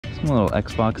Some little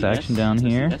Xbox action down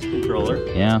here. That's the controller.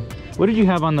 Yeah. What did you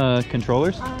have on the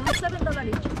controllers? $7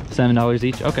 each. $7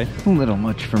 each? Okay. A little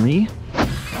much for me.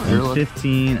 And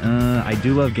 15, I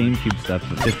do love GameCube stuff,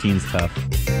 but 15's tough.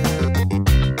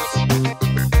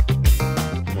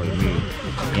 More than me.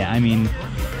 Yeah, I mean,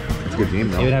 It's a good game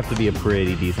though. it would have to be a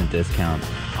pretty decent discount,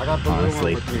 I got the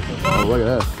honestly. Oh, look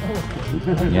at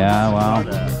that. Yeah, wow.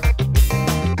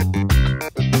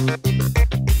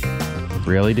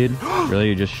 Really, dude? Really?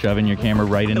 You're just shoving your camera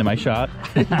right into my shot?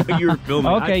 You were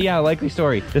filming. Okay, yeah, likely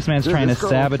story. This man's trying to this girl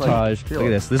looks sabotage. like- Look at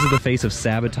this. This is the face of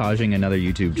sabotaging another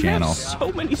YouTube You channel. have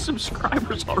so many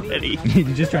subscribers already.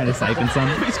 You're just trying to siphon some?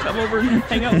 Please come over and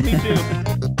hang out with me too.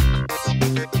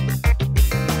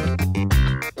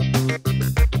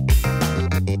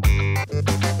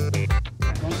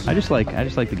 I just like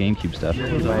the GameCube stuff.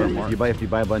 If you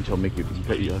buy a bunch, I'll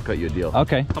cut you a deal.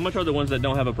 Okay. How much are the ones that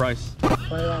don't have a price?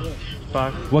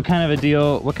 $5. What kind of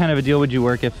a deal would you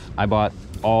work if I bought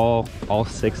all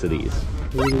 6 of these?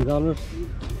 $80.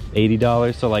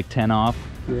 $80, so like 10 off.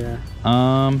 Yeah.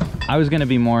 I was gonna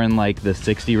be more in like the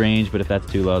 60 range, but if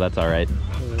that's too low, that's all right.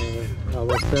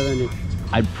 About 70.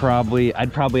 I'd probably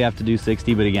have to do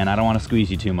 60, but again, I don't want to squeeze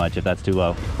you too much if that's too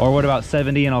low. Or what about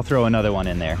 70 and I'll throw another one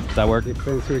in there? Does that work?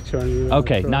 Depends which one you want.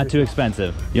 Okay, not too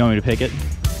expensive. You want me to pick it?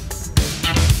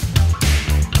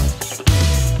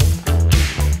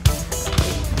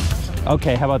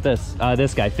 Okay, how about this?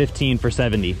 This guy, 15 for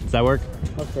 70. Does that work?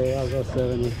 Okay, I'll go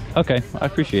 70. Okay, I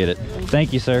appreciate it.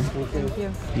 Thank you, sir. Thank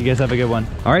you. You guys have a good one.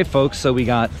 All right, folks, so we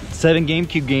got 7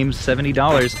 GameCube games,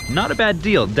 $70. Not a bad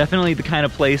deal. Definitely the kind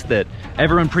of place that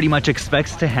everyone pretty much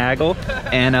expects to haggle.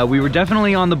 And we were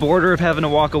definitely on the border of having to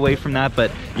walk away from that,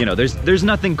 but you know, there's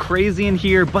nothing crazy in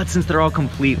here, but since they're all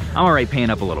complete, I'm all right paying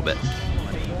up a little bit.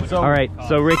 All right,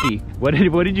 so Ricky, what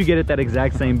did you get at that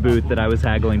exact same booth that I was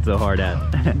haggling so hard at?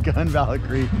 Gun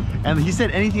Valkyrie. And he said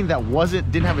anything that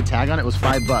didn't have a tag on it was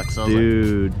 $5. So I was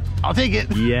Dude. like, I'll take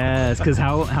it. Yes, because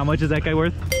how much is that guy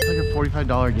worth? It's like a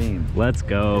 $45 game. Let's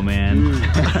go, man.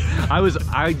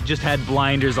 I just had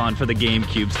blinders on for the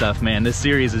GameCube stuff, man. This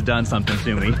series has done something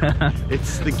to me.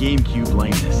 It's the GameCube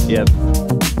blindness. Yep.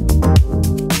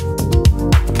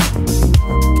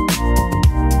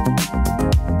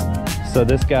 So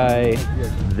this guy,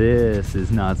 this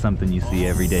is not something you see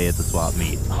every day at the swap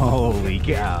meet. Holy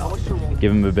cow.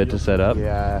 Give him a bit to set up.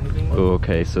 Yeah. Ooh,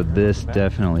 okay, so this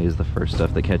definitely is the first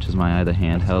stuff that catches my eye. The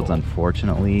handhelds,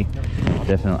 unfortunately,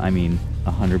 definitely, I mean,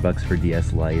 $100 for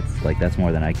DS Lites, like that's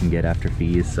more than I can get after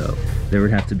fees, so there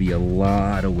would have to be a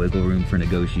lot of wiggle room for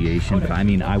negotiation. But I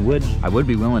mean, I would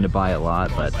be willing to buy a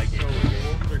lot, but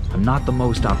I'm not the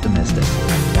most optimistic.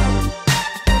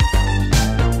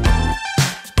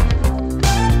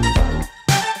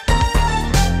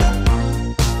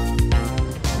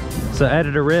 So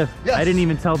Editor Riff, yes. I didn't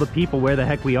even tell the people where the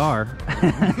heck we are.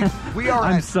 We are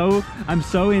I'm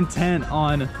so intent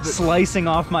on slicing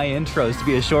off my intros to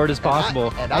be as short as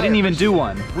possible. I didn't even do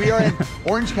one. We are in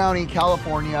Orange County,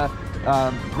 California,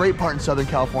 great part in Southern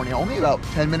California, only about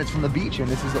 10 minutes from the beach, and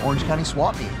this is the Orange County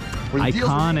Swap Meet.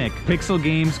 Iconic Pixel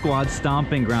Game Squad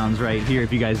stomping grounds right here,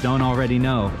 if you guys don't already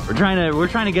know. We're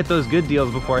trying to get those good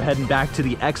deals before heading back to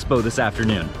the expo this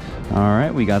afternoon. All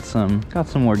right, we got some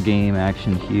more game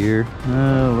action here.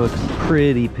 Looks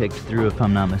pretty picked through if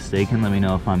I'm not mistaken. Let me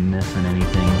know if I'm missing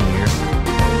anything here.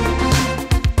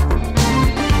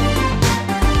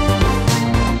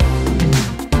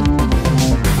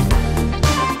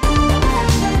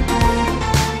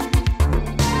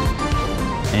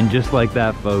 And just like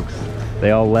that, folks,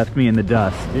 they all left me in the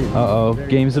dust. Uh-oh,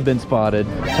 games have been spotted.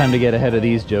 Time to get ahead of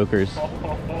these jokers.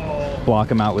 Block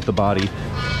them out with the body.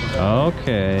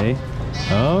 Okay.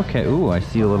 Okay. Ooh, I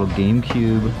see a little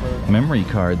GameCube memory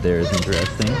card there. Is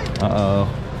interesting. Uh-oh.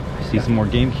 I see some more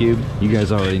GameCube. You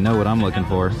guys already know what I'm looking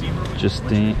for. Just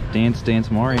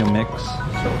Dance Mario mix.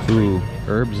 Ooh,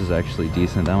 Herbs is actually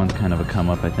decent. That one's kind of a come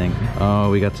up, I think. Oh,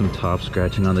 we got some top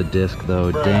scratching on the disc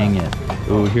though. Dang it.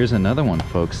 Ooh, here's another one,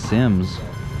 folks. Sims.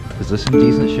 Is this in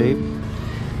decent shape?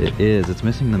 It is. It's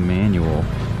missing the manual.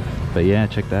 But yeah,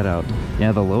 check that out.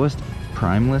 Yeah, the lowest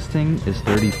Prime listing is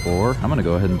 34. I'm gonna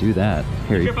go ahead and do that.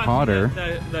 Harry Potter.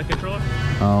 The controller?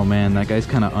 Oh man, that guy's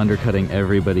kind of undercutting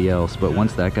everybody else, but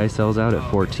once that guy sells out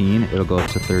at 14, it'll go up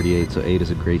to 38, so 8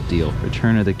 is a great deal.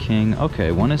 Return of the King.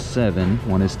 Okay, one is 7,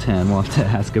 one is 10. We'll have to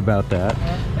ask about that.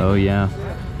 Oh yeah.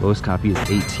 Lowest copy is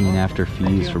 18 after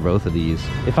fees for both of these.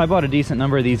 If I bought a decent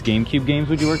number of these GameCube games,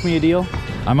 would you work me a deal?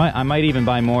 I might even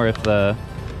buy more if the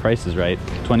price is right.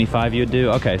 25 you'd do?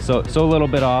 Okay, so a little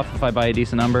bit off if I buy a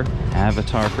decent number.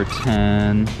 Avatar for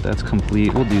 10, that's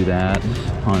complete, we'll do that.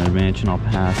 Haunted Mansion I'll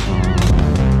pass on.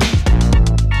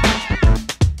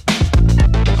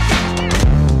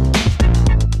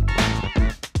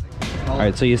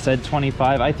 right, so you said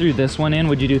 25. I threw this one in.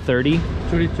 Would you do 30?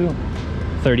 32.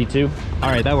 32. All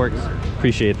right, that works.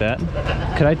 Appreciate that.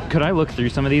 Could I look through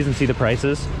some of these and see the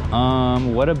prices?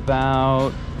 What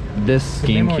about this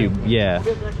GameCube? Yeah.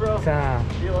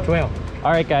 It's 12.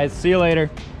 All right, guys. See you later.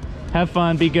 Have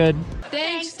fun. Be good.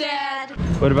 Thanks, Dad.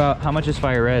 What about, how much is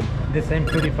Fire Red? The same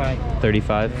 35.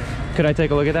 35. Could I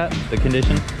take a look at that? The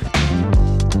condition?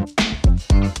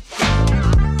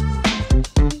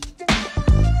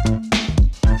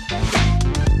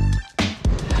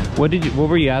 What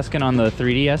were you asking on the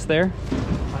 3DS there?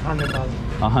 100,000.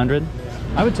 100?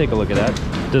 I would take a look at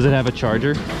that. Does it have a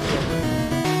charger?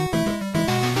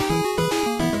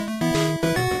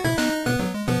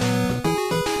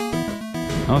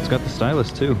 Oh, it's got the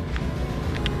stylus too.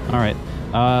 All right.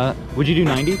 Would you do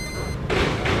 90? It's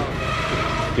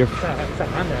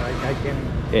 100. I can.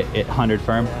 100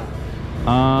 firm?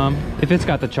 Yeah. If it's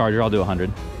got the charger, I'll do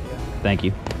 100. Thank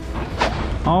you.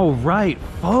 All right,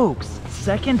 folks.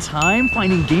 Second time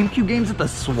finding GameCube games at the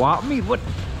swap meet? What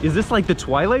is this, like the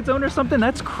Twilight Zone or something?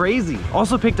 That's crazy.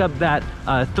 Also picked up that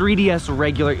 3DS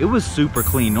regular. It was super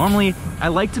clean. Normally I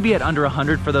like to be at under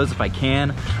 100 for those if I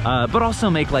can, but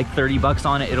also make like 30 bucks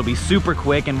on it. It'll be super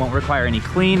quick and won't require any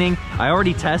cleaning. I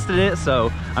already tested it,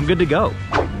 so I'm good to go.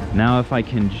 Now if I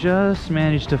can just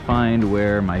manage to find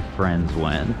where my friends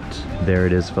went. There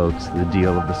it is, folks. The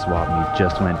deal of the swap meet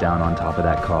just went down on top of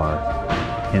that car.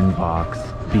 Inbox.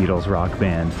 Beatles rock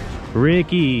band.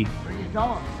 Ricky,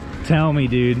 tell me,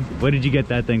 dude, what did you get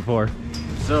that thing for?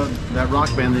 So that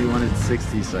rock band, they wanted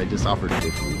 60, so I just offered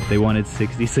 50. They wanted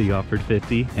 60, so you offered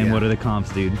 50. And yeah. What are the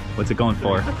comps, dude? What's it going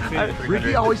for?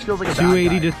 Ricky always feels like a 280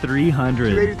 bad guy. to 300.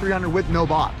 280 to 300 with no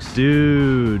box.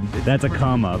 Dude, that's a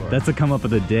come up. That's a come up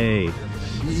of the day.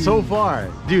 So far,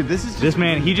 dude, this is just This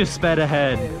man, he just sped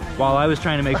ahead while I was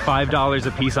trying to make $5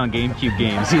 a piece on GameCube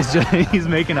games. He's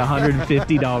making a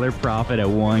 $150 profit at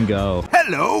one go.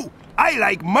 Hello, I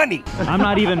like money. I'm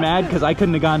not even mad because I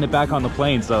couldn't have gotten it back on the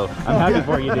plane, so I'm happy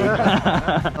for you,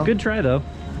 dude. Good try, though.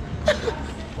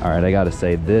 All right, I gotta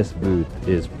say, this booth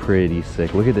is pretty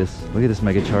sick. Look at this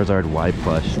Mega Charizard Y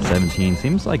Plush 17.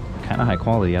 Seems like kind of high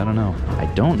quality, I don't know. I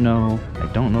don't know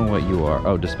what you are.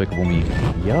 Oh, Despicable Me.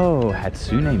 Yo,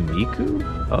 Hatsune Miku?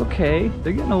 Okay,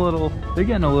 they're getting a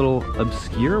little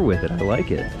obscure with it. I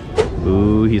like it.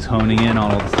 Ooh, he's honing in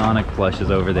on all the Sonic plushes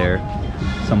over there.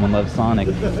 Someone loves Sonic.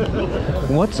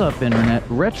 What's up, internet?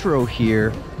 Retro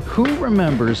here. Who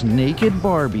remembers naked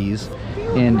Barbies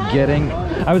and getting...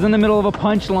 I was in the middle of a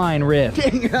punchline riff.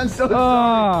 Dang it, I'm so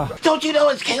sorry. Don't you know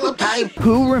it's Caleb time?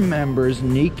 Who remembers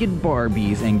naked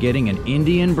Barbies and getting an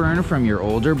Indian burn from your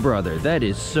older brother? That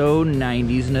is so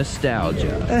 90s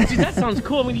nostalgia. Dude, that sounds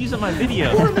cool. I'm gonna use it in my video.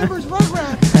 Who remembers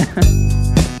Rugrats?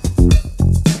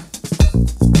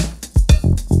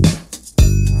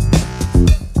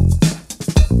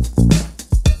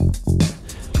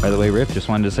 By the way, Riff, just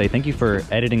wanted to say thank you for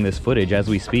editing this footage as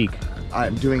we speak.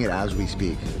 I'm doing it as we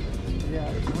speak.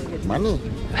 Money.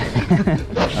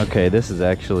 Okay, this is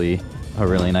actually a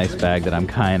really nice bag that I'm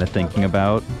kind of thinking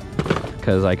about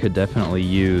because I could definitely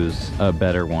use a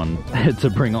better one to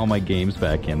bring all my games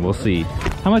back in. We'll see.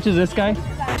 How much is this guy?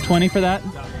 20 for that?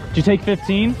 Did you take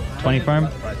 15? 20 firm?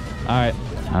 All right.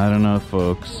 I don't know,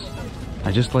 folks.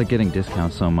 I just like getting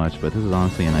discounts so much, but this is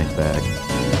honestly a nice bag.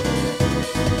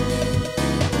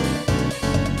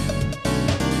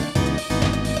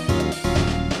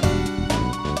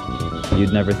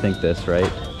 You'd never think this,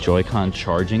 right? Joy-Con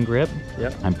charging grip?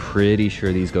 Yep. I'm pretty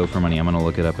sure these go for money. I'm gonna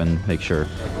look it up and make sure.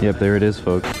 Yep, there it is,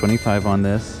 folks. 25 on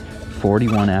this,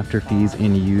 41 after fees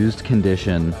in used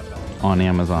condition on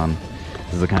Amazon.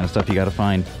 This is the kind of stuff you gotta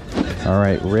find. All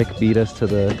right, Rick beat us to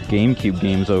the GameCube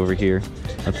games over here.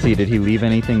 Let's see, did he leave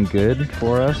anything good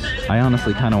for us? I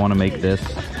honestly kind of want to make this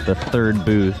the third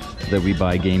booth that we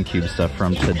buy GameCube stuff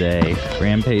from today.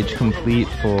 Rampage complete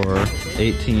for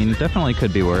 18, definitely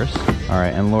could be worse. All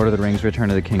right, and Lord of the Rings Return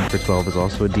of the King for 12 is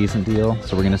also a decent deal.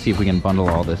 So we're gonna see if we can bundle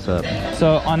all this up.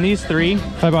 So on these three,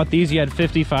 if I bought these, you had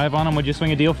 55 on them. Would you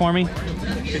swing a deal for me?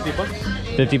 50 bucks?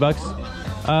 50 bucks?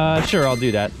 Sure, I'll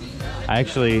do that. I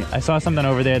saw something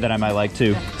over there that I might like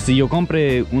too. Si yo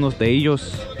compre unos de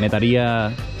ellos, me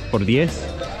daría por 10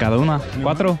 cada una.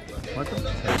 ¿4?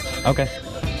 Okay.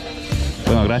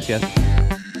 Bueno, gracias.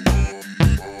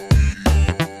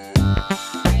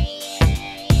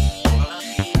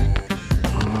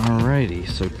 Alrighty,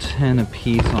 so 10 a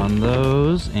piece on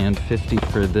those and 50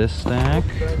 for this stack.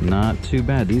 Not too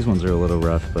bad. These ones are a little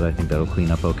rough, but I think that'll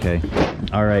clean up okay.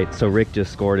 All right, so Rick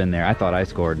just scored in there. I thought I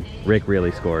scored. Rick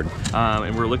really scored.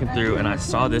 And we're looking through, and I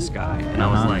saw this guy, and I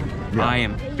was like, I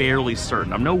am fairly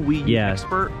certain. I'm no Wii U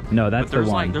expert. No, that's the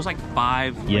one. There's like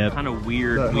 5 like, kind of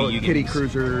weird Wii U kitty games.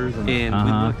 Cruisers. And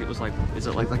we looked, it was like, is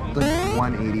it like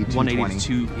 180,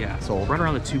 182, yeah, sold. right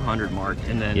around the 200 mark.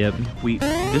 And then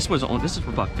this is for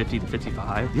about 50 to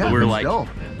 55. Yeah, but we're like, still.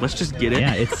 let's just get it.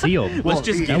 Yeah, it's sealed. Let's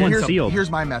just get that one's sealed. Here's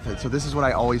my method. So this is what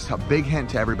I always tell. Big hint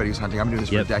to everybody who's hunting. I'm doing this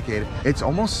for a decade. It's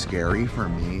almost scary for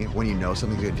me when you know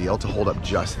something's a good deal to hold up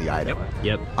just the item.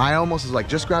 Yep. I almost is like,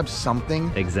 just grab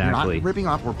something. Exactly. You're not ripping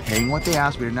off. We're paying what they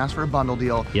asked. We didn't ask for a bundle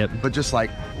deal. Yep. But just like,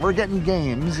 we're getting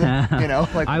games. You know,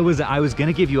 like I was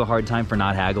gonna give you a hard time for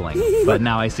not haggling, but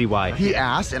now I see why. He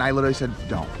asked, and I literally said,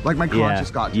 "Don't." Like my conscience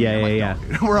got to me. I'm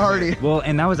like, "No, we're already." Well,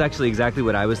 and that was actually exactly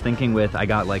what I was thinking with. I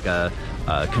got like a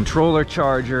controller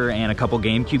charger and a couple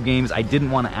GameCube games. I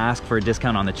didn't want to ask for a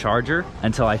discount on the charger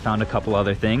until I found a couple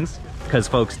other things. Because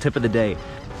folks, tip of the day,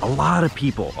 a lot of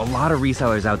people, a lot of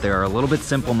resellers out there are a little bit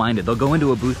simple-minded. They'll go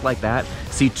into a booth like that,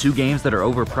 see 2 games that are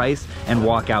overpriced, and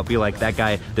walk out, be like, that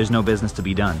guy, there's no business to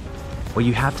be done. What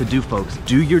you have to do, folks,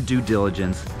 do your due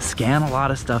diligence, scan a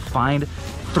lot of stuff, find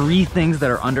 3 things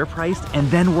that are underpriced, and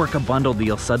then work a bundle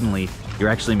deal. Suddenly, you're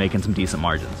actually making some decent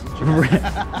margins.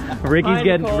 Ricky's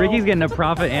getting a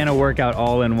profit and a workout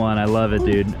all in one. I love it,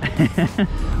 dude.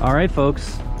 All right,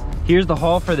 folks. Here's the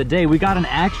haul for the day. We got an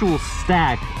actual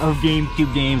stack of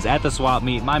GameCube games at the swap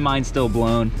meet. My mind's still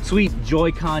blown. Sweet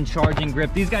Joy-Con charging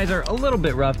grip. These guys are a little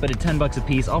bit rough, but at 10 bucks a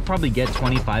piece, I'll probably get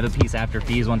 25 a piece after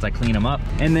fees once I clean them up.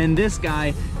 And then this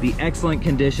guy, the excellent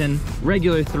condition,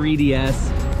 regular 3DS.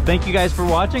 Thank you guys for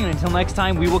watching, and until next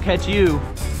time, we will catch you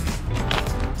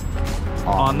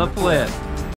on the flip.